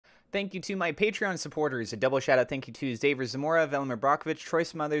Thank you to my Patreon supporters. A double shout out thank you to Xavier Zamora, Velmer Brockovich, Troy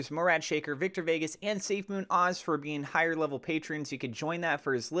Smothers, Morad Shaker, Victor Vegas, and SafeMoon Oz for being higher level patrons. You can join that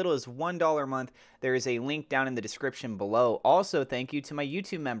for as little as $1 a month. There is a link down in the description below. Also, thank you to my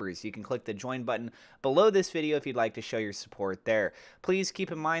YouTube members. You can click the join button below this video if you'd like to show your support there. Please keep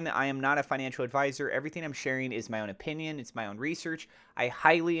in mind that I am not a financial advisor. Everything I'm sharing is my own opinion. It's my own research. I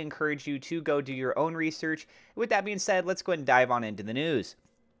highly encourage you to go do your own research. With that being said, let's go ahead and dive on into the news.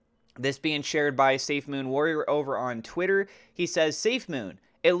 This being shared by SafeMoon Warrior over on Twitter. He says, SafeMoon,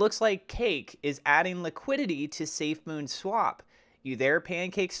 it looks like Cake is adding liquidity to SafeMoon SWAP. You there,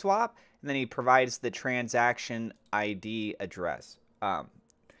 Pancakeswap? And then he provides the transaction ID address.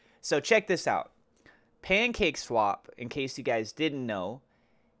 So check this out. Pancakeswap, in case you guys didn't know,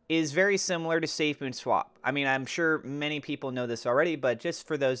 is very similar to SafeMoonSWAP. I mean, I'm sure many people know this already, but just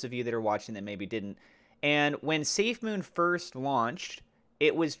for those of you that are watching that maybe didn't. And when SafeMoon first launched,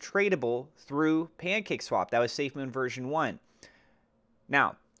 it was tradable through Pancakeswap. That was SafeMoon version 1.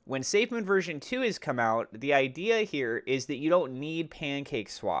 Now, when SafeMoon version 2 has come out, the idea here is that you don't need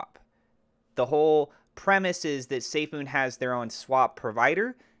Pancakeswap. The whole premise is that SafeMoon has their own swap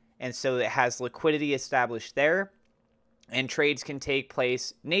provider, and so it has liquidity established there, and trades can take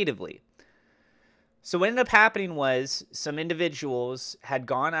place natively. So what ended up happening was some individuals had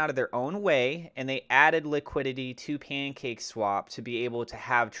gone out of their own way and they added liquidity to Pancakeswap to be able to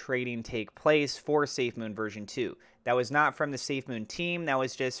have trading take place for SafeMoon version 2. That was not from the SafeMoon team. That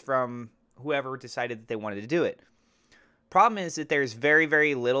was just from whoever decided that they wanted to do it. Problem is that there's very,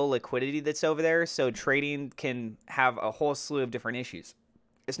 very little liquidity that's over there, so trading can have a whole slew of different issues.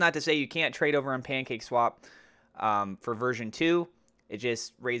 It's not to say you can't trade over on Pancakeswap for version 2. It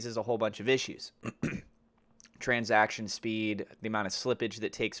just raises a whole bunch of issues. Transaction speed, the amount of slippage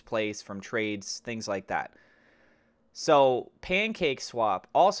that takes place from trades, things like that. So Pancakeswap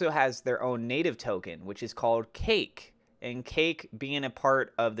also has their own native token, which is called Cake. And Cake being a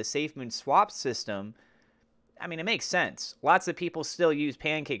part of the SafeMoon SWAP system, I mean, it makes sense. Lots of people still use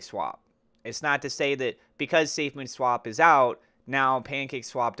Pancakeswap. It's not to say that because SafeMoon SWAP is out, now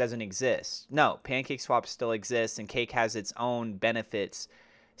Pancakeswap doesn't exist. No, Pancakeswap still exists and Cake has its own benefits.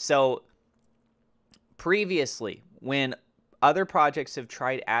 So previously, when other projects have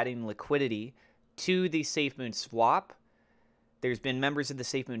tried adding liquidity to the SafeMoon SWAP, there's been members of the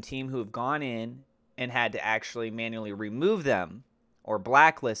SafeMoon team who have gone in and had to actually manually remove them or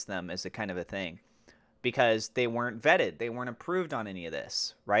blacklist them as a kind of a thing because they weren't vetted. They weren't approved on any of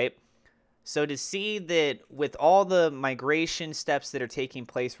this, right? So to see that with all the migration steps that are taking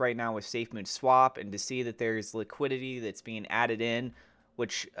place right now with SafeMoon SWAP, and to see that there's liquidity that's being added in,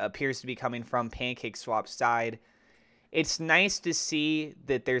 which appears to be coming from Pancakeswap's side, it's nice to see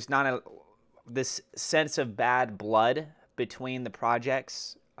that there's not this sense of bad blood between the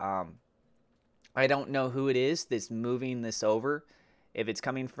projects. I don't know who it is that's moving this over. If it's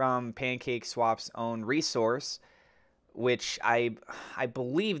coming from Pancakeswap's own resource, which I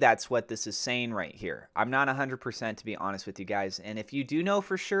believe that's what this is saying right here. I'm not 100% to be honest with you guys. And if you do know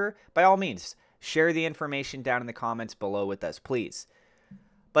for sure, by all means, share the information down in the comments below with us, please.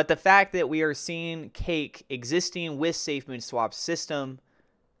 But the fact that we are seeing Cake existing with SafeMoon SWAP's system,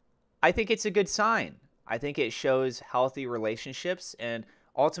 I think it's a good sign. I think it shows healthy relationships, and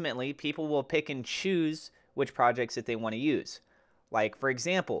ultimately people will pick and choose which projects that they want to use. Like, for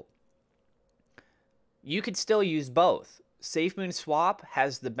example, you could still use both. SafeMoon SWAP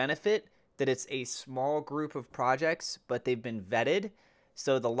has the benefit that it's a small group of projects, but they've been vetted.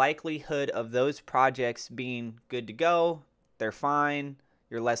 So the likelihood of those projects being good to go, they're fine,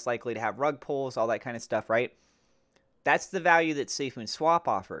 you're less likely to have rug pulls, all that kind of stuff, right? That's the value that SafeMoon SWAP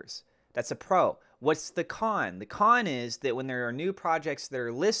offers. That's a pro. What's the con? The con is that when there are new projects that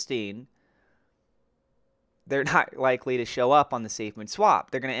are listing, they're not likely to show up on the SafeMoon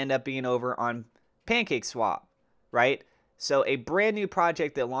SWAP. They're going to end up being over on Pancakeswap, right? So a brand new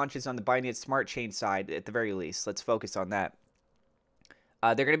project that launches on the Binance Smart Chain side, at the very least, let's focus on that.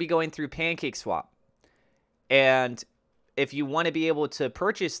 They're going to be going through Pancakeswap. And if you want to be able to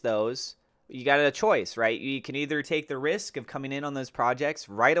purchase those, you got a choice, right? You can either take the risk of coming in on those projects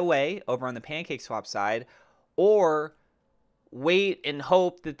right away over on the Pancakeswap side, or wait and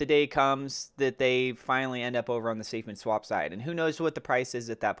hope that the day comes that they finally end up over on the SafeMoon SWAP side. And who knows what the price is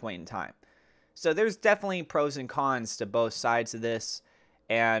at that point in time. So there's definitely pros and cons to both sides of this.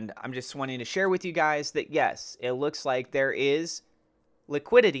 And I'm just wanting to share with you guys that, yes, it looks like there is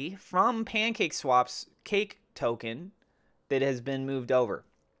liquidity from Pancakeswap's Cake token that has been moved over.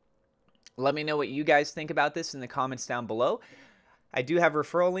 Let me know what you guys think about this in the comments down below. I do have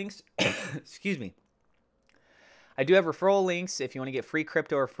referral links. Excuse me. I do have referral links if you want to get free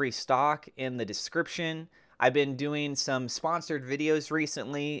crypto or free stock in the description. I've been doing some sponsored videos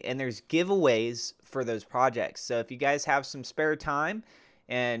recently, and there's giveaways for those projects. So if you guys have some spare time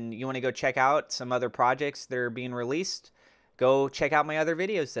and you want to go check out some other projects that are being released, go check out my other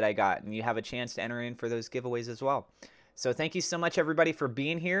videos that I got, and you have a chance to enter in for those giveaways as well. So thank you so much, everybody, for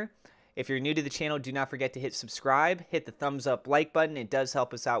being here. If you're new to the channel, do not forget to hit subscribe, hit the thumbs up like button. It does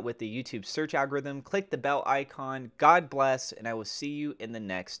help us out with the YouTube search algorithm. Click the bell icon. God bless, and I will see you in the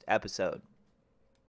next episode.